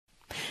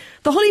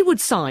The Hollywood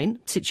sign,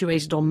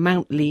 situated on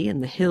Mount Lee in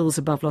the hills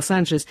above Los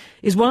Angeles,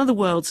 is one of the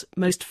world's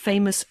most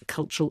famous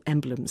cultural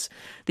emblems.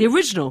 The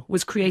original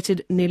was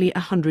created nearly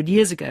 100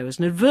 years ago as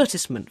an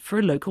advertisement for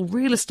a local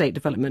real estate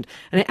development,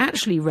 and it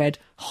actually read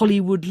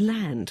Hollywood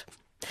Land.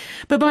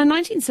 But by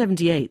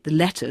 1978, the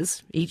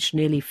letters, each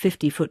nearly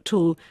 50 foot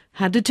tall,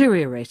 had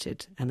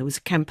deteriorated, and there was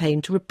a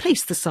campaign to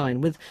replace the sign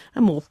with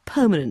a more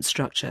permanent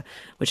structure,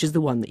 which is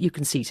the one that you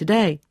can see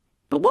today.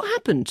 But what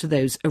happened to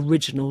those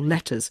original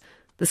letters?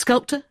 The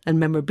sculptor and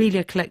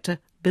memorabilia collector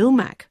Bill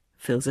Mack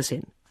fills us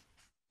in.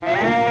 The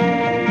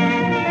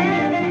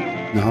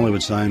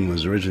Hollywood sign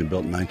was originally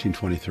built in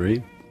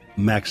 1923.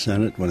 Mack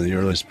Sennett, one of the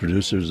earliest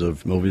producers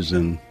of movies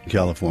in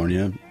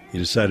California, he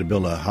decided to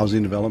build a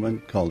housing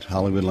development called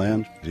Hollywood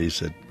Land. He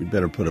said, we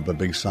better put up a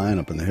big sign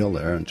up on the hill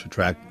there and to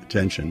attract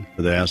attention.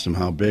 They asked him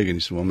how big, and he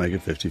said, we'll make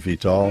it 50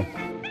 feet tall.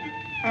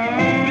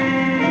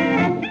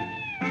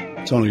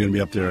 It's only going to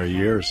be up there a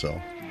year or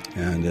so.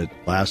 And it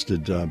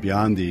lasted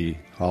beyond the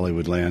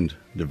Hollywood Land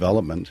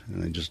development,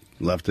 and they just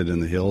left it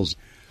in the hills.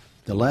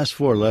 The last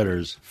four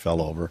letters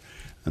fell over,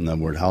 and the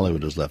word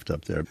Hollywood was left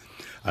up there.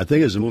 I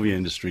think as the movie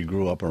industry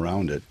grew up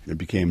around it, it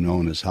became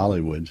known as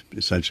Hollywood,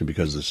 essentially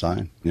because of the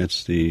sign.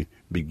 It's the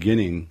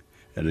beginning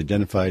that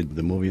identified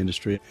the movie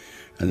industry,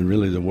 and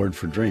really the word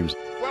for dreams.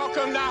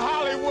 Welcome to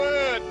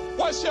Hollywood.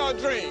 What's your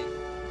dream?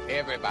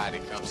 Everybody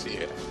comes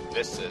here.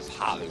 This is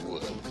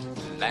Hollywood,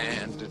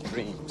 land of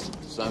dreams.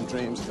 Some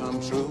dreams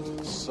come true,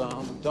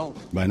 some don't.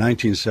 By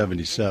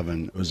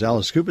 1977, it was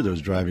Alice Cooper that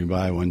was driving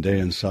by one day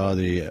and saw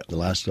the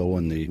last O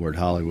in the word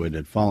Hollywood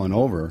had fallen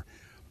over.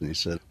 And he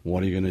said,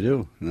 what are you going to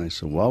do? And I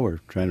said, well,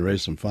 we're trying to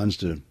raise some funds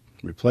to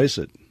replace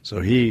it.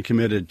 So he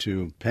committed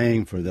to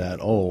paying for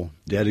that O,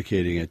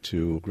 dedicating it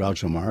to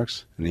Groucho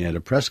Marx. And he had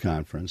a press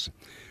conference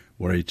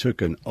where he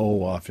took an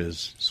O off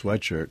his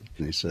sweatshirt.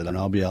 And he said, and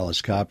I'll be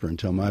Alice Cooper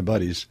until my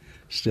buddies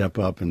step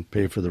up and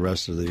pay for the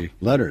rest of the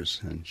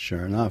letters. And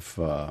sure enough,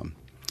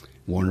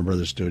 Warner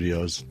Brothers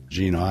Studios,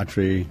 Gene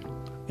Autry,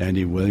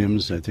 Andy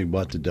Williams, I think,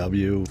 bought the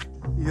W.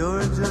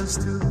 You're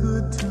just too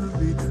good to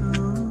be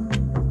true.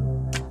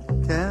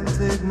 Can't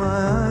take my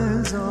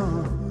eyes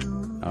off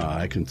you.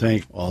 I can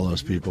thank all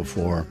those people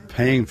for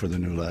paying for the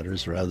new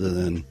letters rather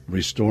than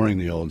restoring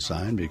the old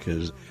sign,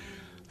 because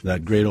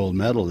that great old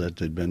metal that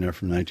had been there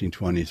from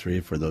 1923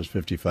 for those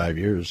 55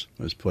 years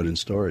was put in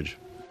storage.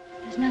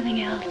 There's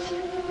nothing else.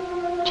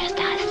 Just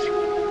us.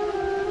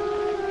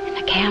 And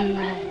the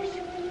cameras.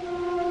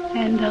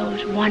 And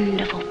those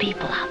wonderful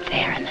people out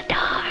there in the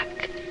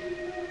dark.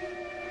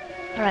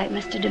 All right,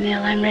 Mr.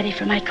 DeMille, I'm ready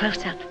for my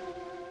close-up.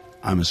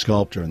 I'm a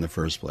sculptor in the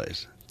first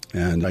place,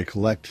 and I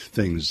collect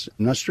things,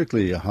 not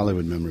strictly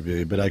Hollywood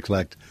memorabilia, but I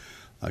collect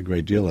a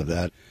great deal of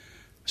that.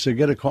 So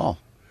get a call.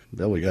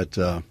 Bill, we got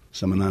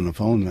someone on the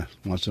phone that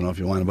wants to know if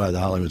you want to buy the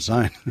Hollywood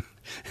sign.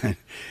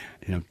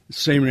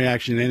 Same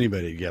reaction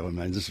anybody gave him.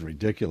 This is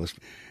ridiculous.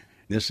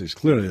 This is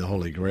clearly the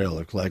holy grail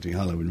of collecting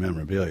Hollywood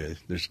memorabilia.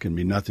 There can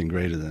be nothing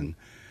greater than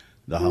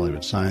the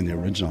Hollywood sign, the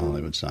original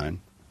Hollywood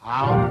sign.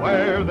 Out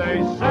where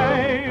they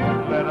say,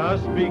 let us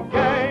be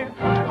gay,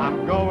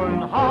 I'm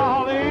going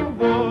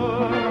Hollywood.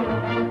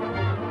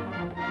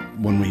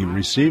 When we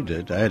received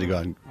it, I had to go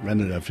and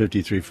rented a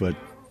 53-foot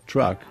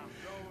truck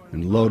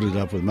and loaded it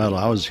up with metal.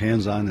 I was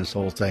hands-on this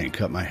whole thing,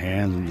 cut my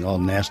hands, and all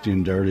nasty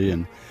and dirty,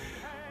 and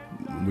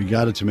we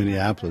got it to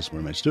Minneapolis,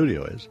 where my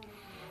studio is,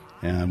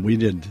 and we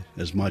did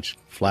as much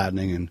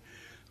flattening and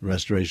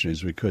restoration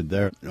as we could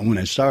there. And when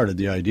I started,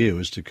 the idea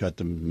was to cut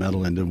the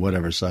metal into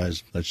whatever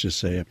size, let's just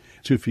say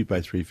 2 feet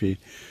by 3 feet,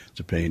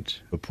 to paint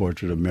a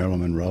portrait of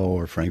Marilyn Monroe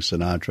or Frank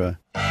Sinatra.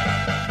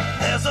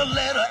 There's a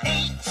letter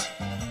H.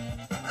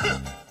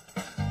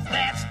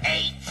 That's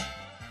H.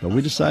 But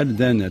we decided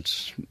then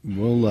that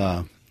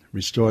we'll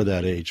restore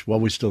that H. Well,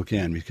 we still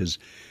can, because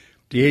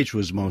the H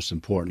was the most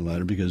important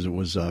letter, because it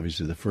was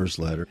obviously the first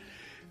letter.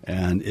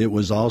 And it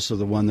was also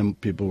the one that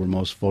people were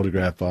most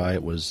photographed by.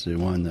 It was the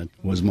one that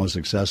was most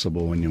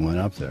accessible when you went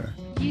up there.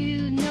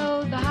 You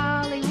know the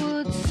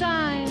Hollywood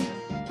sign.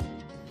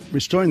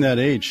 Restoring that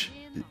H,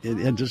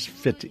 it just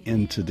fit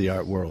into the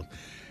art world.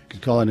 You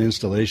could call it an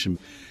installation.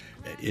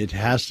 It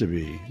has to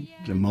be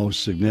the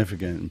most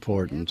significant,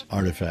 important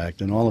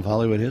artifact in all of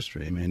Hollywood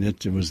history. I mean,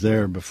 it was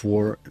there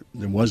before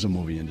there was a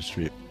movie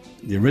industry.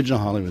 The original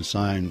Hollywood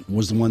sign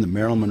was the one that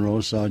Marilyn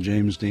Monroe saw,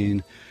 James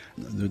Dean,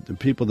 the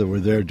people that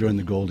were there during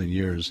the golden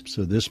years.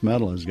 So this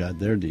metal has got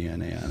their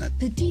DNA on it.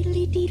 The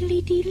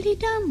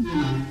deedly-deedly-deedly-dum,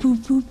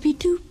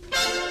 boop-boopy-doop.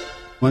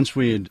 Once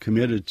we had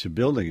committed to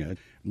building it,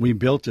 we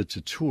built it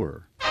to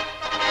tour.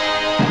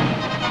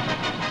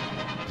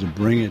 To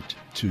bring it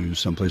to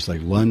someplace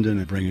like London,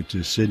 and bring it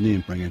to Sydney,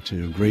 and bring it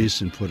to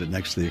Greece, and put it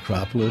next to the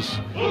Acropolis.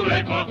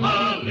 Hooray for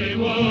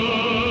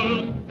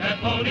Hollywood, that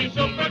Pony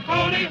Super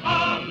Pony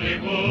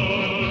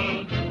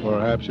Hollywood.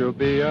 Perhaps you'll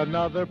be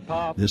another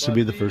pop. This will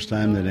be the first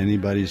time that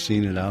anybody's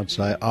seen it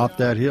outside, off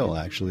that hill,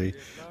 actually.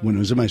 When it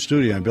was in my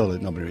studio, I built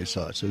it, nobody really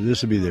saw it. So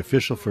this will be the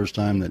official first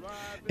time that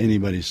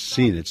anybody's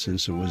seen it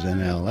since it was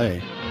in L.A.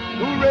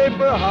 Hooray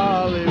for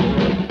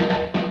Hollywood.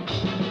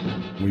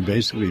 We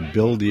basically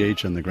build the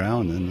H on the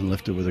ground and then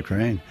lift it with a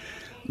crane.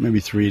 Maybe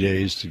 3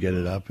 days to get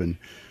it up and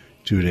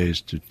 2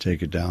 days to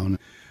take it down.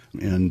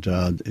 And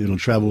it'll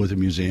travel with a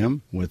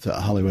museum with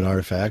Hollywood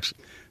artifacts.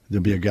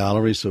 There'll be a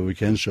gallery so we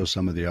can show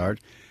some of the art.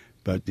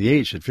 But the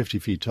H at 50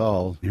 feet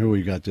tall, here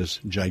we got this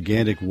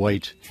gigantic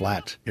white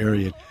flat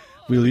area.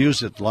 We'll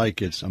use it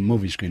like it's a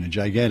movie screen, a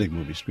gigantic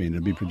movie screen.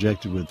 It'll be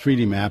projected with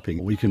 3D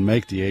mapping. We can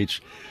make the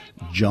H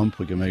jump.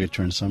 We can make it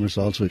turn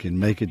somersaults. We can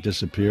make it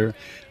disappear.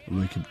 And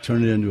we can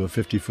turn it into a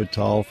 50-foot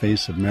tall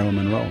face of Marilyn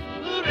Monroe.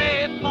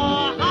 Hooray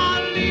for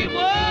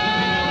Hollywood!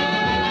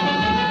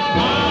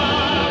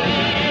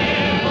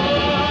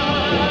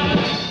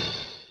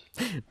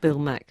 Bill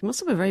Mack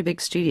must have a very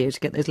big studio to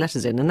get those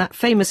letters in, and that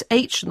famous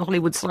H on the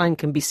Hollywood sign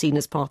can be seen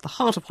as part of the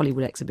Heart of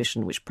Hollywood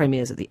exhibition, which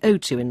premieres at the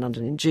O2 in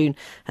London in June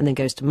and then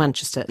goes to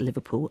Manchester,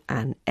 Liverpool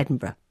and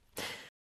Edinburgh.